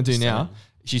we're going to do now,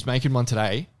 she's making one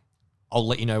today. I'll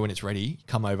let you know when it's ready.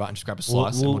 Come over and just grab a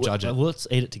slice and we'll judge it. Let's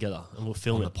eat it together and we'll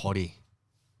film on it. The potty.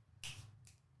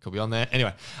 Could be on there.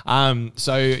 Anyway,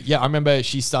 so yeah, I remember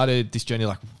she started this journey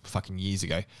like fucking years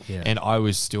ago, and I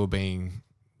was still being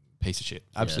piece of shit,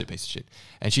 absolute piece of shit.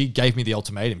 And she gave me the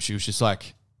ultimatum. She was just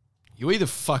like, "You either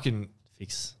fucking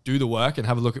do the work and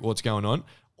have a look at what's going on,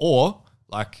 or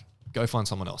like go find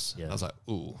someone else." Yeah. I was like,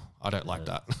 "Ooh, I don't like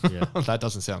that. That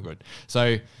doesn't sound good."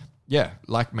 So yeah,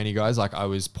 like many guys, like I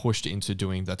was pushed into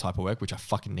doing that type of work, which I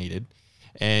fucking needed,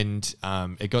 and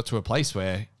it got to a place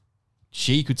where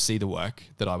she could see the work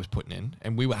that I was putting in,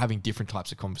 and we were having different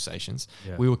types of conversations.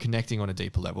 Yeah. We were connecting on a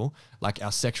deeper level. Like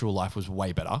our sexual life was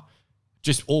way better,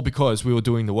 just all because we were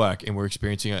doing the work and we're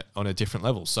experiencing it on a different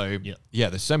level. So yeah,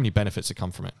 there's so many benefits that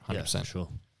come from it. 100%. Yeah, sure.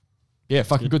 Yeah,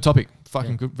 fucking good topic.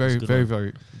 Fucking good. Very, very,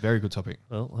 very, very good topic.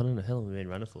 Well, I don't know how long we've been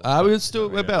running for.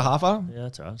 We're about half hour. Yeah,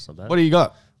 that's all right. It's not bad. What do you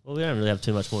got? Well, we don't really have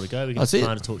too much more to go. We can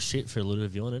try to talk shit for a little bit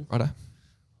of yawning. Righto.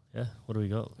 Yeah. What do we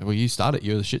got? Well, you started.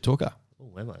 You're the shit talker.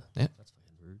 Oh, am I? Yeah. That's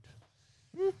fucking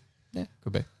rude. Yeah.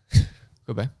 Could be.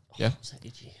 Could be. Yeah. Is that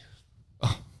itchy?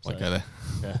 Oh, won't go there.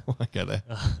 Yeah. Won't go there.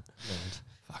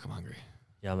 Fuck, I'm hungry.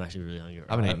 Yeah, I'm actually really hungry.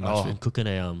 I haven't eaten much.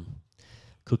 I'm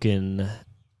cooking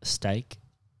steak,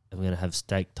 and we're gonna have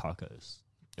steak tacos.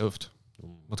 Oofed.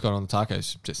 What's going on in the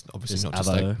tacos? Just obviously Just not just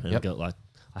avo, steak. and I've got like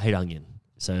I hate onion.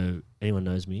 So anyone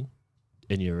knows me,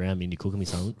 and you're around me and you're cooking me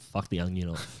something, fuck the onion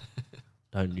off.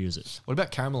 Don't use it. What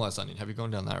about caramelized onion? Have you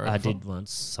gone down that road? I before? did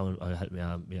once. Someone I had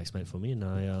my ex-mate for me, and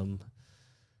I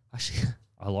actually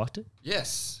I liked it,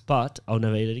 Yes. but I'll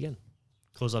never eat it again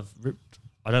because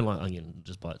I don't like onion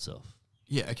just by itself.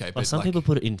 Yeah. Okay. But But some like, people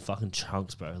put it in fucking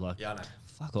chunks, bro. Like, Yeah, I know.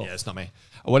 fuck off. Yeah, it's not me.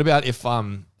 What about if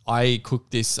I cook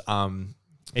this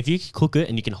If you cook it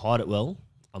and you can hide it well,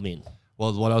 I'm in.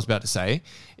 Well, what I was about to say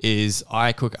is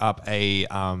I cook up a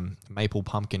maple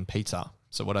pumpkin pizza.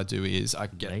 So what I do is I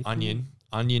get Maple?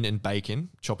 onion and bacon,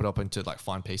 chop it up into like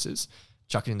fine pieces,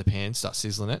 chuck it in the pan, start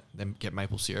sizzling it, then get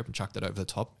maple syrup and chuck that over the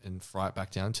top and fry it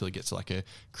back down until it gets to like a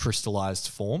crystallized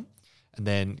form. And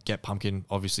then get pumpkin,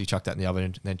 obviously chuck that in the oven,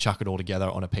 and then chuck it all together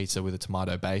on a pizza with a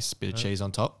tomato base, bit of cheese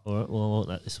on top. All right, well, I want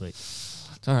that this week.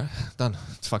 All right, done.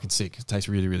 It's fucking sick. It tastes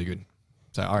really, really good.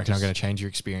 So I reckon I'm going to change your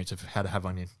experience of how to have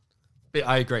onion. But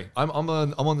I agree. I'm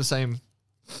on the same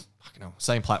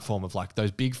same platform of like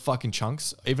those big fucking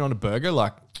chunks, even on a burger.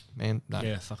 Like, man, no,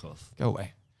 Yeah, fuck off. go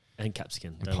away. And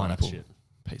capsicum. And Don't like that pineapple shit.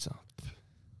 pizza.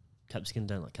 Capsicum,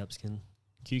 don't like capsicum.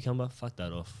 Cucumber, fuck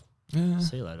that off. Yeah,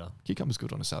 See you later. cucumber's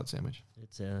good on a salad sandwich.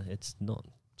 It's not.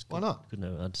 It's Why good. not? Good,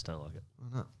 no, I just don't like it.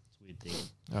 Why not? It's a weird thing.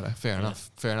 All right, fair enough.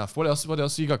 Fair enough. What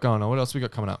else you got going on? What else we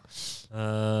got coming up?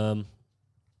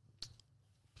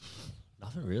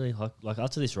 Nothing really. Like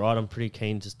after this ride, I'm pretty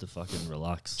keen just to fucking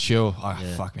relax. Chill.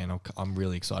 Yeah. Fuck, man. I'm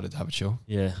really excited to have a chill.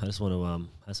 Yeah, I just want to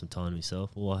have some time to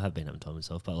myself. Well, I have been having time to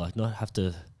myself, but like not have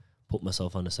to put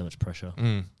myself under so much pressure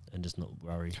and just not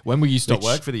worry. When will you stop Which-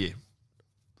 work for the year?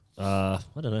 I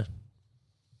don't know.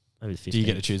 Maybe the 15th. Do you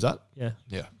get to choose that? Yeah.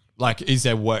 Yeah. Like, is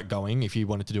there work going? If you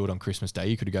wanted to do it on Christmas Day,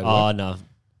 you could go to Oh work. no.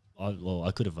 I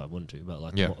could if I wanted to, but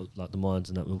like Yeah. like the mines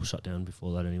and that will shut down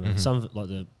before that anyway.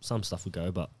 Mhm. Some stuff would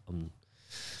go, but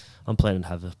I'm planning to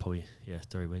have probably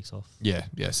 3 weeks off. Yeah,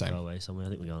 same. Go away somewhere. I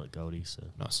think we're going at Goldie. So.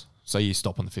 Nice. So you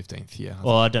stop on the 15th, yeah.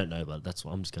 Well, I don't know, but that's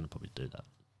what I'm just going to probably do that.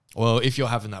 Well, if you're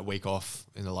having that week off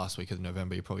in the last week of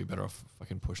November, you're probably better off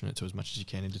fucking pushing it to as much as you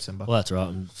can in December. Well, that's right.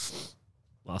 And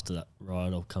after that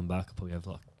ride, I'll come back. I'll probably have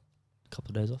like a couple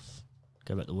of days off,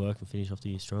 go back to work and finish off the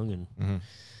year strong and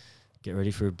get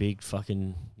ready for a big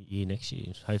fucking year next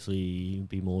year. Hopefully,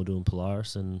 be more doing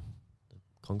Polaris and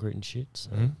concrete and shit. So,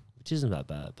 which isn't that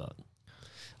bad, but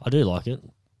I do like it.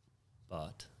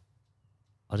 But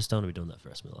I just don't want to be doing that for the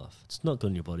rest of my life. It's not good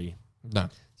on your body. No.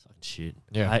 It's fucking shit.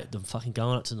 Yeah. I hate them fucking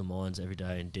going up to the mines every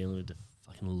day and dealing with the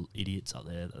fucking little idiots up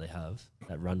there that they have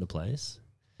that run the place.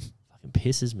 Fucking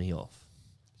pisses me off.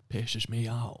 Pisses me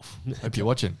off. Hope you're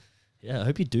watching. Yeah, I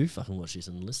hope you do fucking watch this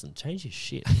and listen. Change your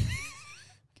shit.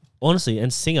 Honestly,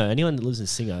 and Singo, anyone that lives in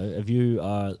Singo, if you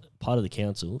are part of the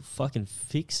council, fucking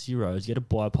fix your roads, get a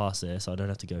bypass there so I don't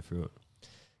have to go through it.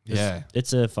 Yeah.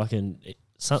 It's a fucking,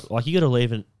 like you got to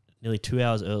leave in nearly 2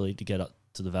 hours early to get up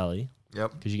to the valley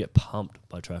Yep. because you get pumped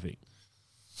by traffic.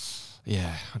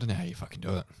 Yeah. I don't know how you fucking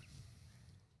do it.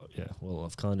 Yeah, well,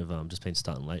 I've kind of just been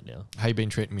starting late now. How you been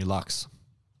treating me Lux?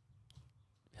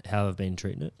 How I've been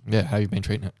treating it, Yeah. How you been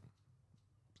treating it?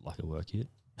 like a work yet.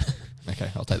 Okay.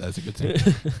 I'll take that as a good thing.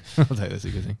 I'll take that as a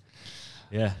good thing.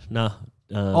 Yeah, nah.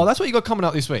 Oh, that's what you got coming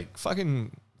up this week.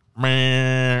 Fucking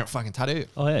tattoo.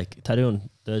 Oh yeah, tattoo on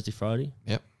Thursday, Friday.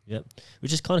 Yep.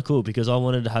 Which is kind of cool because I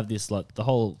wanted to have this, like, the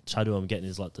whole tattoo I'm getting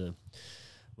is like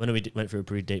when we went for a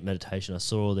pretty deep meditation, I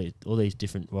saw all these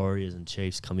different warriors and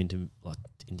chiefs come into my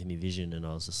vision, and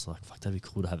I was just like, fuck, that'd be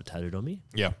cool to have it tattooed on me.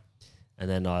 Yeah. And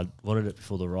then I wanted it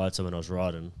before the ride, so when I was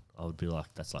riding, I would be like,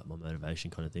 that's like my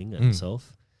motivation kind of thing at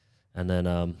myself. And then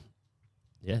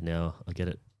now I get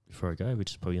it before I go,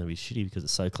 which is probably going to be shitty because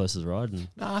it's so close to the ride, and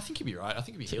No, I think you'll be right. I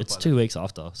think you'll be healed it's by 2 weeks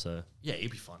after, so Yeah,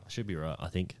 you'll be fine. I should be right, I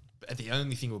think. But the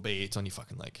only thing will be it's on your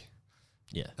fucking leg.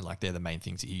 Yeah. And like they're the main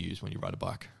things that you use when you ride a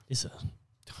bike. Is it?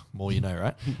 More you know,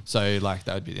 right? So like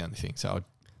that would be the only thing. So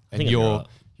I think I'll be right.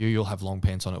 you'll have long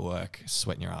pants on at work,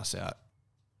 sweating your ass out.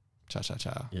 Cha cha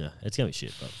cha. Yeah, it's going to be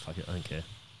shit, but fuck it, I don't care.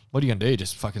 What are you gonna do?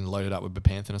 Just fucking load it up with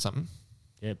Bepanthen or something?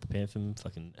 Yeah, Panther,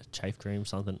 fucking chafe cream,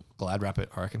 something. Glad wrap it,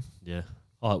 I reckon. Yeah.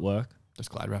 Oh, at work. Just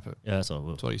glad wrap it. Yeah, that's what I will.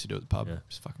 That's what I used to do at the pub. Yeah.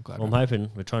 Just fucking glad Well, I'm wrap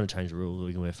hoping we're trying to change the rule.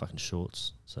 We can wear fucking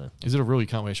shorts. So. it. Is it a rule you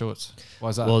can't wear shorts? Why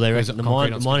is that? Well, they Or is reckon it the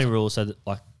concrete on mining skis? rule said that,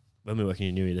 like, when we work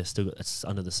in Newey, they're still it's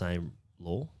under the same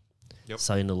law. Yep.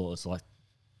 So in the law, it's like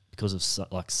because of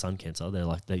sun cancer, they're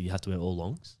like you have to wear all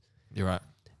longs. You're right.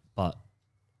 But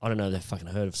I don't know. They've fucking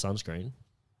heard of sunscreen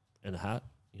and a hat.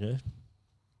 You know.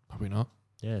 Probably not.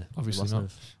 Yeah. Obviously must not.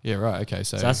 have. Yeah, right. Okay.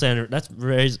 So, So that's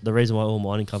the reason why all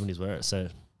mining companies wear it. So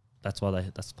that's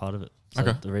part of it. So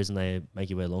Okay. the reason they make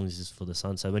you wear longs is for the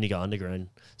sun. So when you go underground,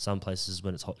 some places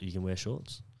when it's hot, you can wear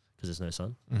shorts because there's no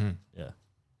sun. Mm-hmm. Yeah.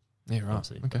 Yeah, right.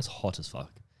 Obviously. Okay. It's hot as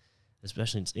fuck.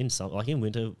 Especially in summer. Like in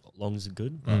winter, longs are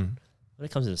good. But when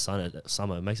it comes into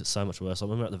summer, it makes it so much worse. Like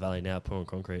when we're at the valley now, pouring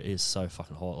concrete, it is so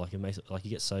fucking hot. Like it makes it, like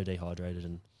you get so dehydrated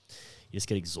and you just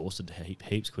get exhausted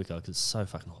heaps quicker because it's so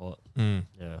fucking hot.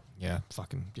 Yeah. Yeah,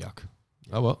 fucking yuck.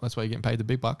 Oh, well, that's why you're getting paid the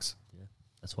big bucks. Yeah.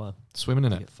 That's why. Swimming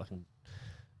in You it.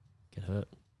 get hurt.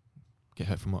 Get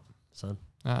hurt from what? Son.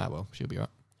 Ah, well, she'll be right.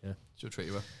 Yeah. She'll treat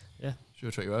you well. Yeah.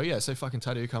 She'll treat you well. Yeah, so fucking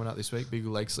tattoo coming up this week. Big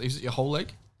leg sleeve. Is it your whole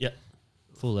leg? Yeah.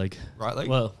 Full leg. Right leg?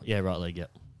 Well, yeah, right leg, yeah.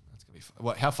 That's going to be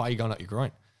what? How far are you going up your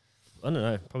groin? I don't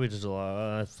know. Probably just like,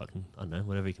 I don't know,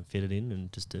 whatever you can fit it in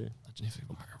and just do. Imagine if it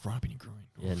were right up in your groin.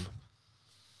 Yeah. and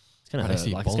It's going Right, I to hurt.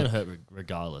 see Like, it's going to bollock. hurt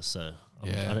regardless. So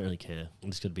Yeah. I don't really care. I'm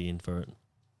just going to be in for it.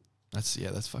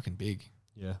 That's fucking big.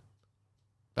 Yeah.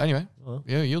 But anyway, Well,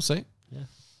 yeah, you'll see. Yeah.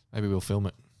 Maybe we'll film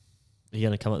it. are you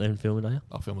going to come up there and film it, are you?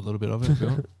 I'll film a little bit of it if you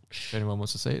want. If anyone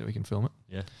wants to see it, we can film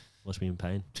it. Watch me in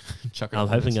pain. Chuck it I'm on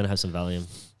hoping this. going to have some Valium.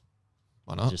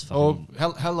 Why not? just Oh,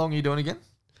 fucking- how long are you doing again?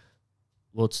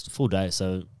 Well, it's full day.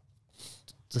 So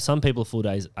to some people, full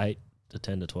day is 8 to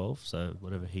 10 to 12. So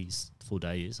whatever his full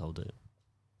day is, I'll do.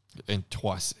 And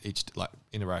twice each, like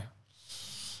in a row.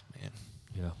 Man.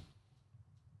 Yeah.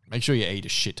 Make sure you eat a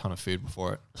shit ton of food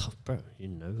before it. Oh, bro, you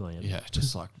know who I am. Yeah,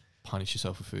 just like punish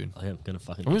yourself with food. I am going to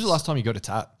fucking... When was the last time you got a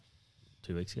tat?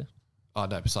 2 weeks ago. Oh,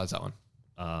 no, besides that one.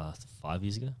 5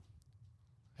 years ago.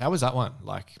 How was that one?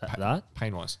 Like, That?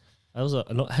 pain-wise? That was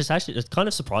it kind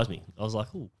of surprised me. I was like,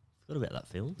 oh, forgot about that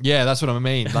film. Yeah, that's what I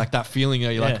mean. Like that feeling,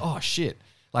 you're like, Yeah. oh, shit.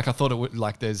 Like, I thought it would,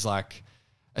 like, there's like,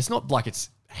 it's not like it's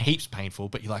heaps painful,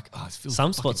 but you're like, oh, it feels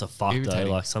Some spots are fucked irritating.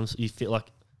 though. Like you feel like,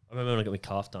 I remember when I got my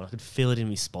calf done, I could feel it in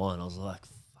my spine. I was like,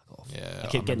 fuck off. Yeah, I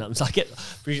kept getting up. So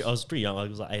I was pretty young. I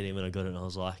was like 18 when I got it, and I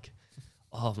was like,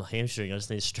 oh, my hamstring, I just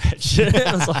need to stretch.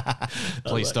 I was like,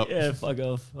 Please stop. Yeah, fuck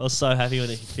off. I was so happy when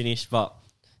it finished, but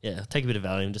yeah, take a bit of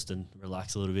Valium just to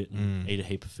relax a little bit and eat a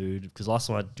heap of food. Because last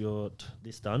time I got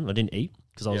this done, I didn't eat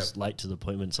because I was late to the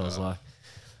appointment. So I was like,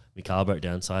 my car broke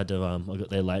down. So I had to, I got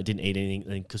there late, didn't eat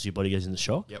anything because your body goes into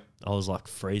shock. Yep. I was like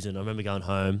freezing. I remember going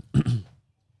home.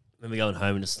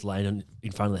 And just laying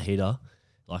in front of the heater,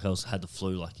 like I had the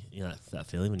flu, like you know that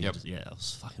feeling when you I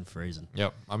was fucking freezing.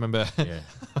 Yep. I remember. Yeah.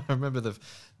 I remember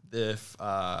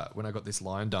when I got this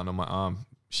line done on my arm,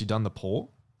 she done the paw,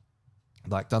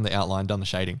 like done the outline, done the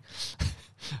shading.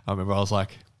 I remember I was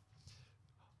like,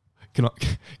 can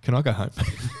I go home?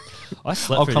 I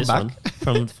slept I'll through come this back. one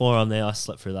from before I'm there. I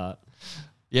slept through that.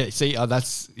 Yeah. See,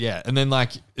 and then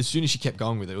like as soon as she kept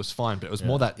going with it, it was fine. But it was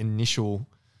more that initial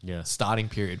starting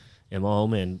period. Yeah, my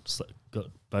old man got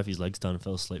both his legs done and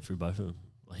fell asleep through both of them.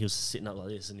 Like he was sitting up like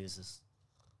this and he was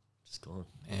just gone.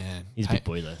 Man, He's a big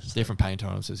boy though. Different pain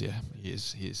tolerances. Yeah, he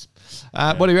is.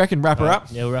 What do you reckon? Wrap her up.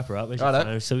 Yeah, we'll wrap her up.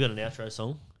 Righto. So we got an outro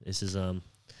song. This is don't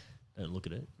look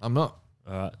at it. I'm not.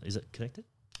 All right, is it connected?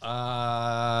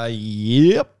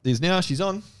 Yep. There's now. She's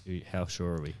on. How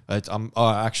sure are we?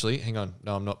 Actually, hang on.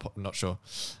 No, I'm not sure.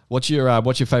 What's your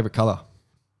favorite color?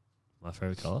 My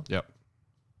favorite color? Yep.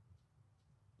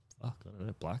 Fuck, I don't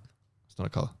know. Black. It's not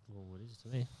a color. Well, what is it to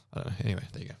me? I don't know. Anyway,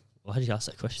 there you go. Why did you ask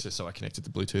that It's question? just so I connected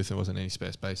the Bluetooth and there wasn't any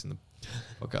spare space in the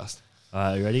podcast. All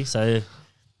right, you ready? So,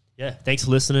 yeah, thanks for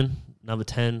listening. Number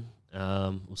 10.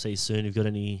 We'll see you soon. If you've got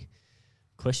any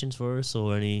questions for us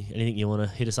or anything you want to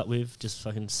hit us up with, just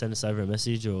fucking send us over a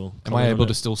message or... Am I able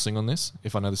to still sing on this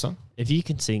if I know the song? If you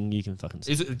can sing, you can fucking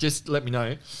sing. Is it just let me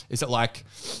know? Is it like...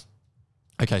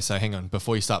 Okay, so hang on.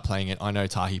 Before you start playing it, I know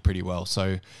Tahi pretty well,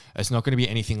 so it's not going to be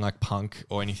anything like punk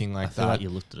or anything like I feel that. like you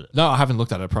looked at it. No, I haven't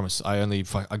looked at it. I promise. I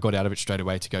got out of it straight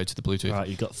away to go to the Bluetooth. All right,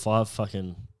 you've got 5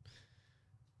 fucking...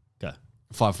 Go.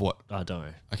 5 what? Oh, don't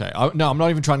worry. Okay. No, I'm not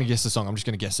even trying to guess the song. I'm just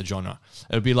going to guess the genre.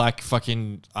 It'll be like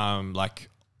fucking like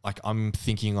I'm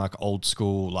thinking like old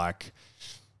school like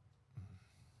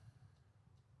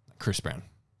Chris Brown.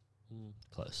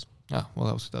 Close. Oh, well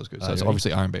that was good. So You it's ready?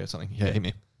 obviously R&B or something. Yeah, hit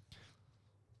me.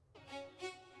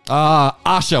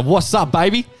 Asha, what's up,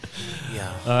 baby?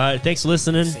 All right, thanks for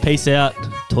listening. Peace out.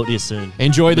 Talk to you soon.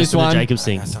 Enjoy this Listen to one. Jacob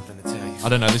sing. I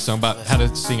don't know this song, but how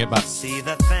to sing it, but See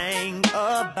the thing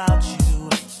about you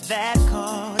that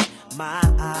caught my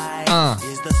eye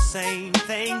is the same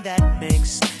thing that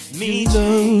makes me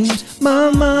change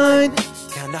my mind.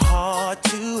 kinda hard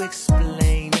to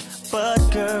explain, but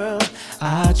girl,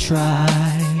 I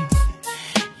try.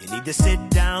 you need to sit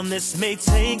down, this may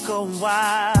take a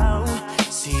while.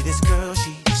 See this girl,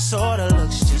 she sorta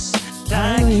looks just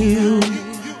like you.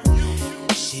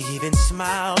 She even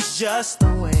smiles just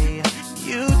the way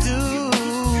you do.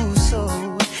 so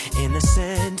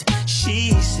innocent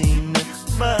she seemed,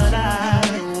 but I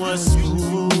was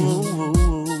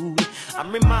smooth. I'm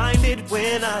reminded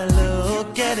when I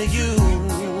look at you,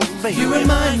 baby. You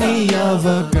remind me of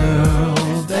a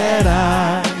girl that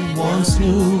I once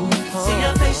knew. See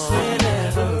your face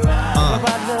whenever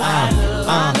I look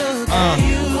at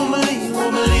you.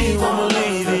 Won't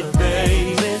believe it,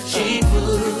 baby. She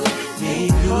put me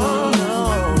through.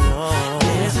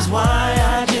 This is why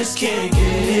I just can't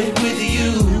get it with you.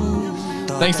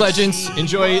 Thanks, legends.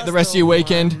 Enjoy the rest of your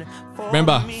weekend.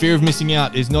 Remember, fear of missing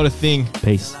out is not a thing.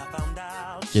 Peace.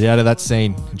 Get out of that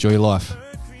scene. Enjoy your life.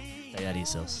 Stay out of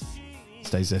yourselves.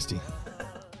 Stay zesty.